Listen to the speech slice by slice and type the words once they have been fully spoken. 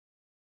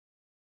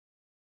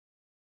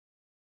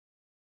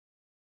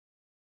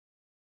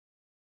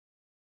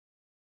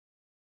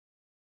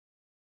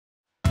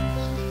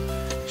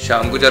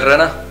शाम को चल रहा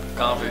ना?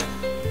 कहाँ पे?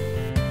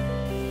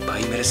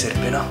 भाई मेरे सिर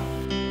पे ना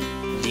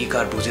ली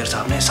कारबूजियर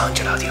साहब ने एहसान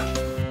चढ़ा दिया।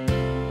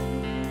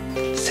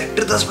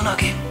 सेक्टर 10 बना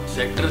के।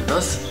 सेक्टर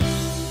 10?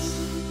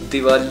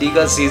 दिवाली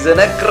का सीजन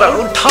है, क्राउड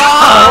उठा।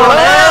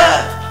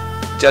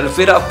 चल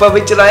फिर आपा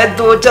भी चलाए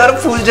 2-4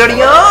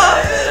 फूलझड़ियां।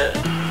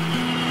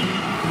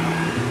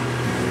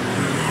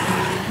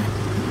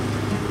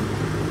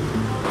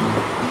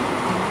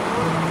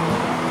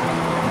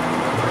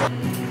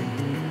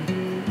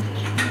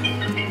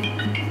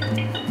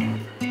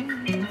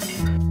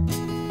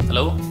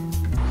 हेलो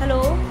हेलो,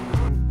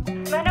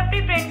 मैंने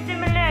अपनी फ्रेंड से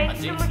मिलने आई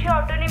थी, मुझे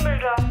ऑटो नहीं मिल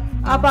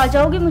रहा। आप आ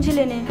जाओगे मुझे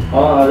लेने?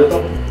 हाँ आ जाता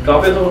हूँ। कहाँ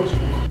पे तो?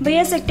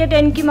 भैया सेक्टर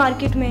 10 की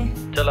मार्केट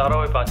में। चल आ रहा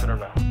हूँ 5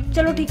 मिनट में।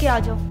 चलो ठीक है, आ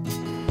जाओ।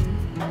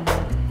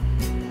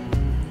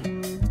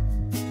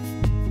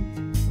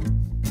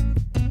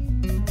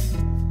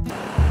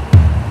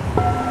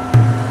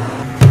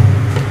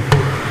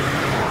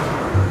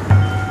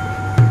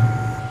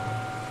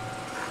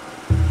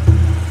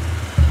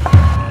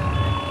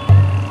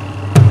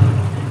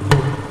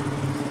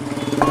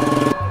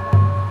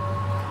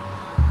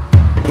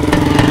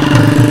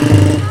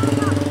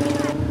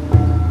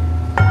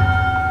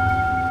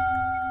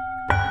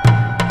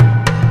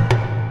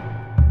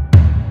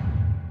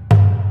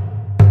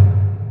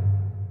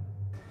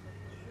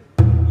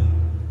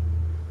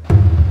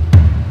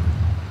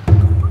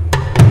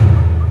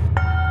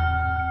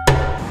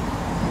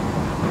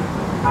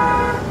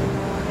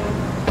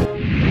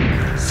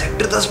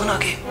 सेक्टर 10 बना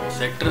के।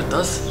 सेक्टर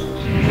 10?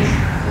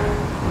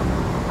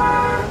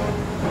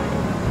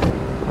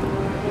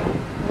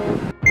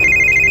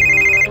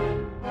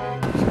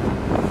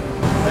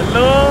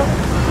 हेलो,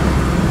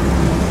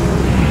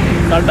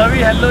 साडा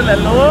भी हेलो ले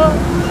लो।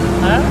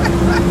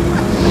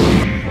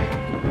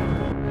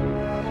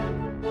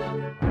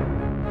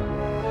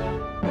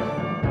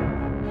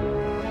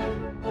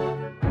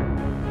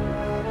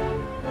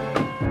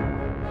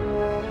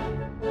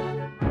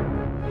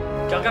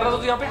 क्या कर रहा था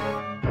तू यहाँ पे?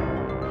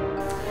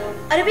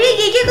 अरे भैया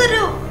ये क्या कर रहे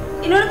हो?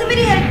 इन्होंने तो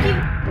मेरी हेल्प की।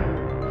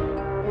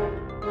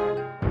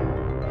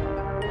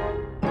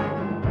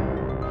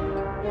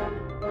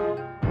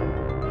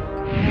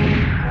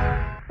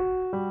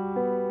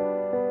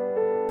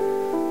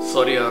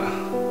 सॉरी यार।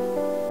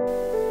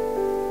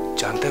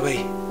 जानते भाई,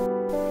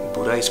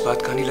 बुरा इस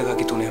बात का नहीं लगा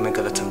कि तूने हमें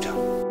गलत समझा।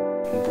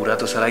 बुरा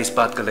तो सारा इस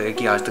बात का लगा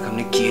कि आज तक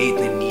हमने किए ही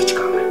इतने नीच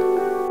काम है,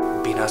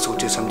 बिना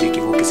सोचे समझे कि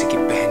वो किसी की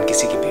बहन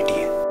किसी की बेटी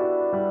है।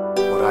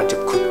 और आज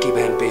जब खुद की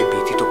बहन पे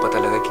बीती तो पता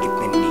लगा कि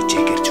कितने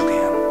नीचे गिर चुके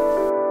हैं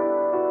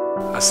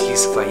हम। असली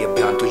सफाई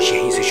अभियान तो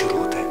यहीं से शुरू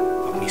होता है,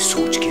 अपनी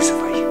सोच की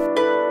सफाई।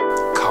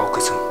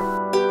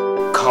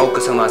 खाओ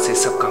कसम आज से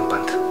सब काम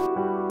बंद।